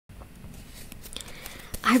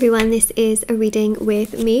Hi everyone, this is a reading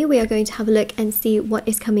with me. We are going to have a look and see what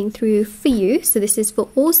is coming through for you. So this is for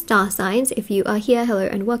all star signs. If you are here, hello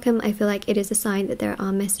and welcome. I feel like it is a sign that there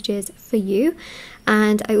are messages for you.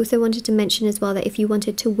 And I also wanted to mention as well that if you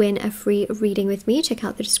wanted to win a free reading with me, check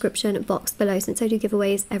out the description box below, since I do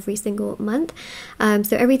giveaways every single month.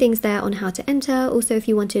 So everything's there on how to enter. Also, if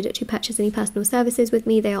you wanted to purchase any personal services with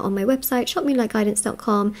me, they are on my website,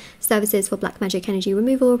 shopmoonlightguidance.com. Services for black magic energy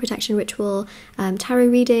removal, protection ritual, tarot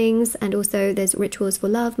readings, and also there's rituals for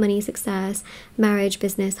love, money, success, marriage,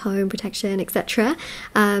 business, home, protection, etc.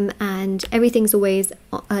 And everything's always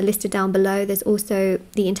listed down below. There's also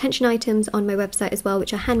the intention items on my website as well,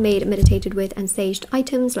 which are handmade, meditated with, and saged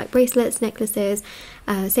items like bracelets, necklaces,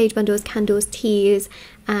 sage bundles, candles, teas,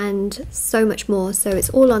 and so much more. So it's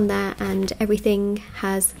all on there, and everything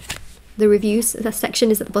has the reviews. The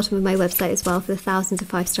section is at the bottom of my website as well for the thousands of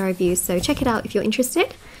 5-star reviews. So check it out if you're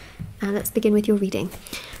interested. And let's begin with your reading.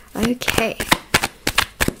 Okay.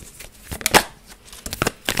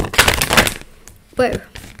 Whoa.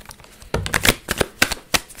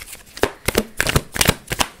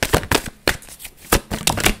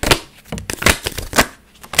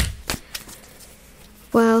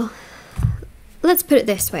 Well, let's put it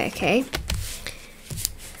this way, okay?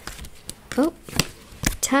 Oh,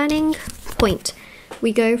 turning point.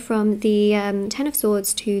 We go from the Ten of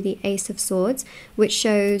Swords to the Ace of Swords, which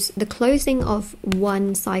shows the closing of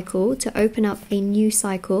one cycle to open up a new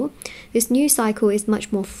cycle. This new cycle is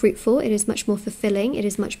much more fruitful, it is much more fulfilling, it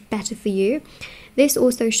is much better for you. This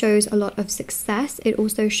also shows a lot of success. It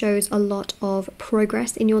also shows a lot of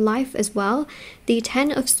progress in your life as well. The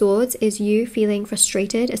Ten of Swords is you feeling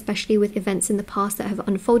frustrated, especially with events in the past that have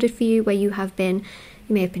unfolded for you, where you may have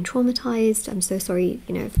been traumatized. I'm so sorry,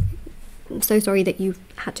 I'm so sorry that you've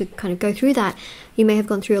had to kind of go through that. You may have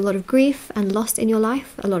gone through a lot of grief and loss in your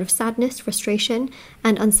life, a lot of sadness, frustration,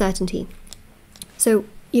 and uncertainty. So,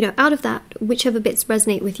 out of that, whichever bits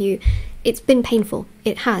resonate with you, it's been painful.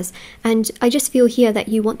 It has. And I just feel here that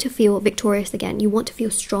you want to feel victorious again. You want to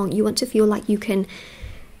feel strong. You want to feel like you can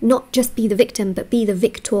not just be the victim, but be the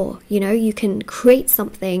victor. You can create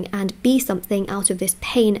something and be something out of this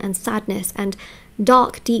pain and sadness and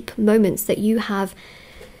dark, deep moments that you have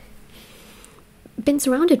been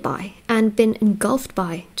surrounded by and been engulfed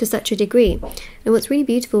by to such a degree. And what's really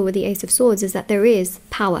beautiful with the Ace of Swords is that there is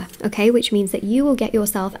power, okay, which means that you will get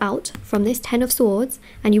yourself out from this Ten of Swords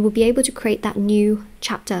and you will be able to create that new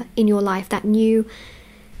chapter in your life, that new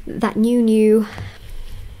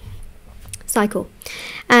cycle,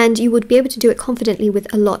 and you would be able to do it confidently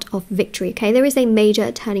with a lot of victory. Okay, there is a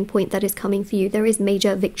major turning point that is coming for you. There is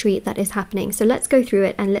major victory that is happening. So let's go through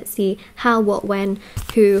it and let's see how, what, when,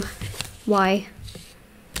 who, why.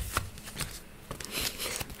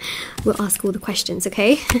 We'll ask all the questions,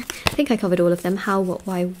 okay? I think I covered all of them. How, what,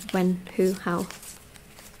 why, when, who, how,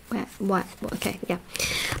 where, what. Okay, yeah.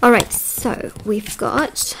 All right, so we've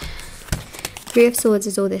got Three of Swords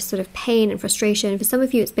is all this sort of pain and frustration. For some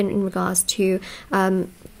of you, it's been in regards to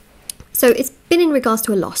so it's been in regards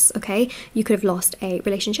to a loss, okay? You could have lost a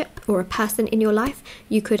relationship or a person in your life.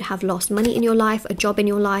 You could have lost money in your life, a job in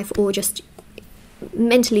your life, or just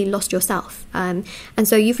mentally lost yourself. And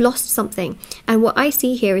so you've lost something. And what I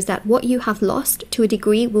see here is that what you have lost to a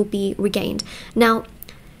degree will be regained. Now,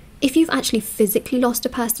 if you've actually physically lost a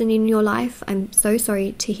person in your life, I'm so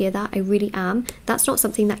sorry to hear that. I really am. That's not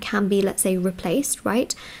something that can be, let's say, replaced,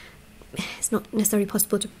 right? It's not necessarily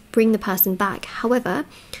possible to bring the person back. However,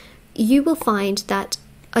 you will find that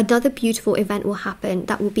another beautiful event will happen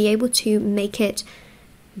that will be able to make it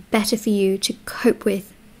better for you to cope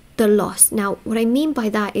with the loss. Now, what I mean by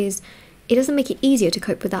that is it doesn't make it easier to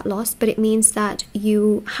cope with that loss, but it means that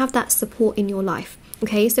you have that support in your life.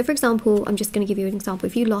 Okay, so for example, I'm just going to give you an example.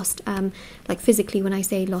 If you lost, like physically, when I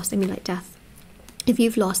say lost, I mean like death. If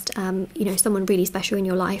you've lost, someone really special in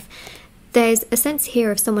your life, there's a sense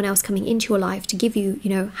here of someone else coming into your life to give you,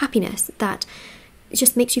 happiness that it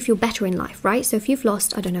just makes you feel better in life, right? So if you've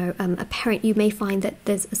lost, I don't know, a parent, you may find that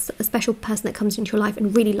there's a special person that comes into your life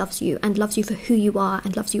and really loves you for who you are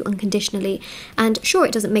and loves you unconditionally. And sure,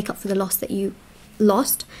 it doesn't make up for the loss that you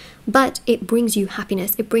lost, but it brings you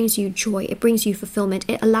happiness, it brings you joy, it brings you fulfillment,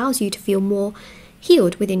 it allows you to feel more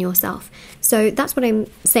healed within yourself. So that's what I'm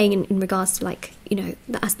saying in regards to, like, the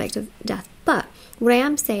aspect of death. But what I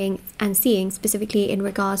am saying and seeing specifically in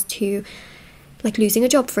regards to, like, losing a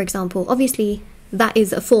job, for example, obviously that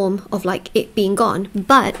is a form of, like, it being gone,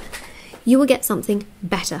 but you will get something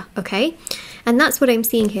better, okay? And that's what I'm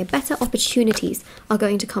seeing here. Better opportunities are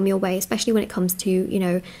going to come your way, especially when it comes to, you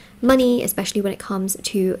know, money, especially when it comes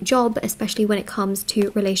to job, especially when it comes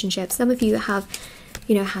to relationships. Some of you have,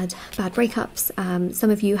 you know, had bad breakups. Some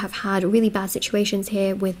of you have had really bad situations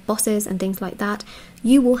here with bosses and things like that.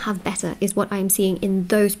 You will have better is what I'm seeing in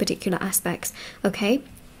those particular aspects, okay?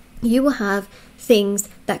 You will have things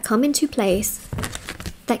that come into place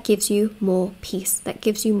that gives you more peace, that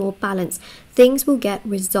gives you more balance. Things will get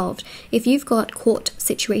resolved. If you've got court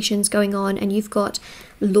situations going on and you've got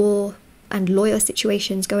law and lawyer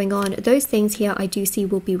situations going on, those things here I do see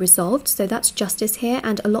will be resolved. So that's justice here,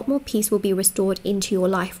 and a lot more peace will be restored into your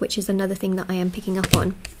life, which is another thing that I am picking up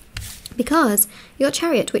on. Because your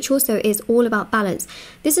Chariot, which also is all about balance,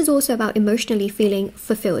 this is also about emotionally feeling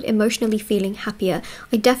fulfilled, emotionally feeling happier.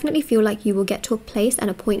 I definitely feel like you will get to a place and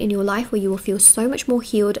a point in your life where you will feel so much more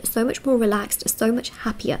healed, so much more relaxed, so much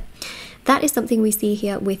happier. That is something we see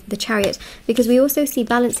here with the Chariot, because we also see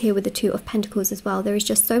balance here with the Two of Pentacles as well. There is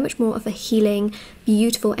just so much more of a healing,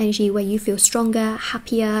 beautiful energy where you feel stronger,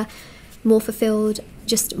 happier, more fulfilled,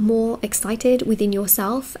 just more excited within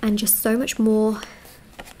yourself, and just so much more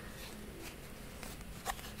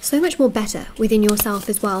better within yourself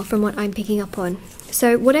as well, from what I'm picking up on.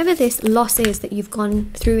 So whatever this loss is that you've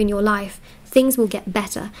gone through in your life, things will get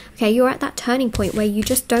better, okay? You're at that turning point where you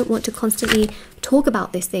just don't want to constantly talk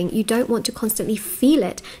about this thing. You don't want to constantly feel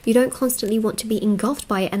it. You don't constantly want to be engulfed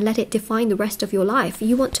by it and let it define the rest of your life.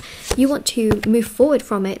 You want to move forward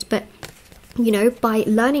from it, but you know, by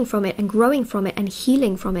learning from it and growing from it and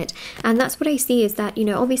healing from it. And that's what I see, is that, you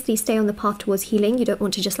know, obviously stay on the path towards healing. You don't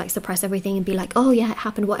want to just like suppress everything and be like, oh yeah, it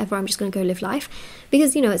happened, whatever, I'm just going to go live life,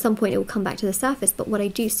 because, you know, at some point it will come back to the surface. But what I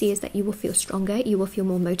do see is that you will feel stronger, you will feel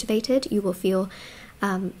more motivated, you will feel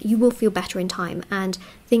better in time, and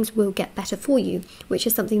things will get better for you, which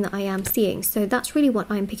is something that I am seeing. So that's really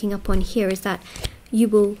what I'm picking up on here, is that you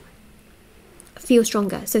will feel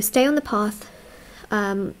stronger. So stay on the path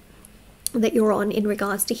that you're on in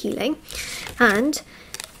regards to healing. And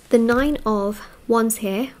the 9 of Wands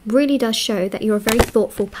here really does show that you're a very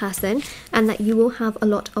thoughtful person and that you will have a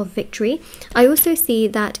lot of victory. I also see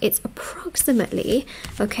that it's approximately,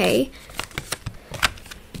 okay,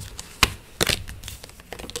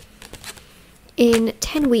 in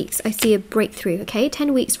 10 weeks I see a breakthrough, okay?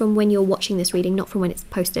 10 weeks from when you're watching this reading, not from when it's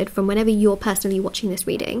posted, from whenever you're personally watching this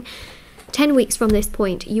reading. 10 weeks from this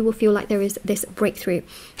point, you will feel like there is this breakthrough.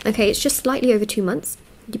 Okay, it's just slightly over 2 months,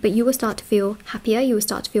 but you will start to feel happier, you will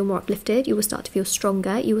start to feel more uplifted, you will start to feel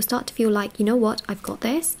stronger, you will start to feel like, you know what, I've got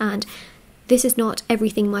this, and this is not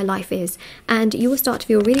everything my life is. And you will start to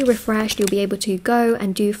feel really refreshed. You'll be able to go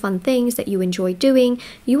and do fun things that you enjoy doing.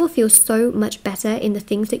 You will feel so much better in the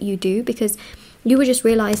things that you do, because you will just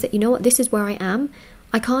realize that, you know what, this is where I am.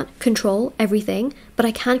 I can't control everything, but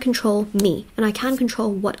I can control me, and I can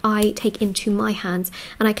control what I take into my hands,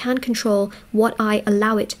 and I can control what I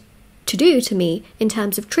allow it to do to me in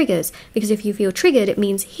terms of triggers, because if you feel triggered, it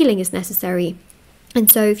means healing is necessary.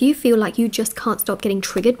 And so if you feel like you just can't stop getting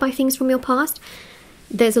triggered by things from your past,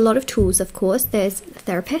 there's a lot of tools, of course. There's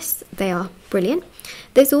therapists, they are brilliant.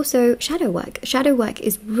 There's also shadow work. Shadow work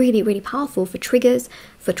is really, really powerful for triggers,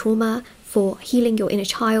 for trauma, for healing your inner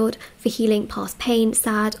child, for healing past pain,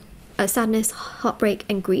 sadness, heartbreak,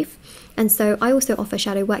 and grief. And so I also offer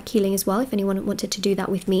shadow work healing as well, if anyone wanted to do that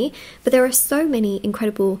with me. But there are so many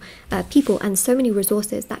incredible people and so many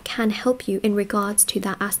resources that can help you in regards to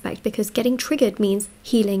that aspect, because getting triggered means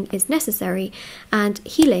healing is necessary, and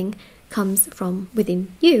healing comes from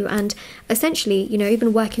within you. And essentially, you know,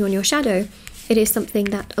 even working on your shadow, it is something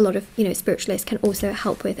that a lot of, you know, spiritualists can also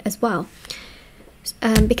help with as well.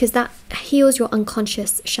 Because that heals your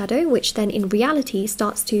unconscious shadow, which then in reality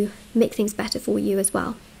starts to make things better for you as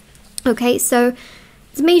well. Okay, so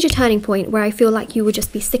it's a major turning point where I feel like you will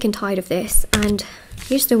just be sick and tired of this, and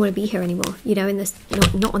you just don't want to be here anymore, you know, in this,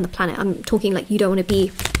 not on the planet. I'm talking like you don't want to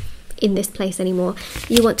be in this place anymore.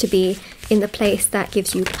 You want to be in the place that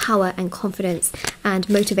gives you power and confidence and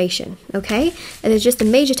motivation, okay? And there's just a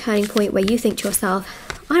major turning point where you think to yourself,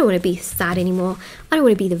 I don't want to be sad anymore. I don't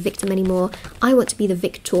want to be the victim anymore. I want to be the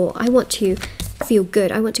victor. I want to feel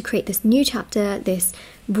good. I want to create this new chapter, this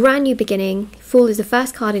brand new beginning. Fool is the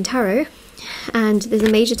first card in tarot, and there's a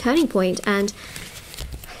major turning point, and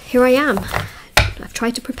here I am. I've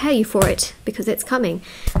tried to prepare you for it because it's coming.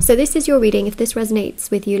 So this is your reading. If this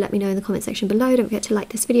resonates with you, let me know in the comment section below. Don't forget to like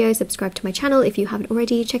this video, subscribe to my channel if you haven't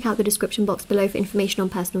already. Check out the description box below for information on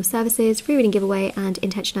personal services, free reading giveaway, and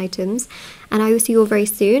intention items. And I will see you all very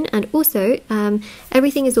soon. And also,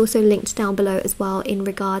 everything is also linked down below as well in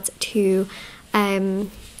regards to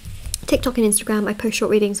TikTok and Instagram. I post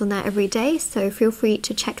short readings on there every day, so feel free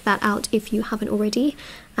to check that out if you haven't already.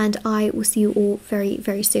 And I will see you all very,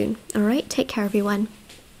 very soon. All right, take care, everyone.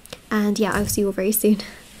 And yeah, I'll see you all very soon.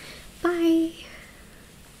 Bye.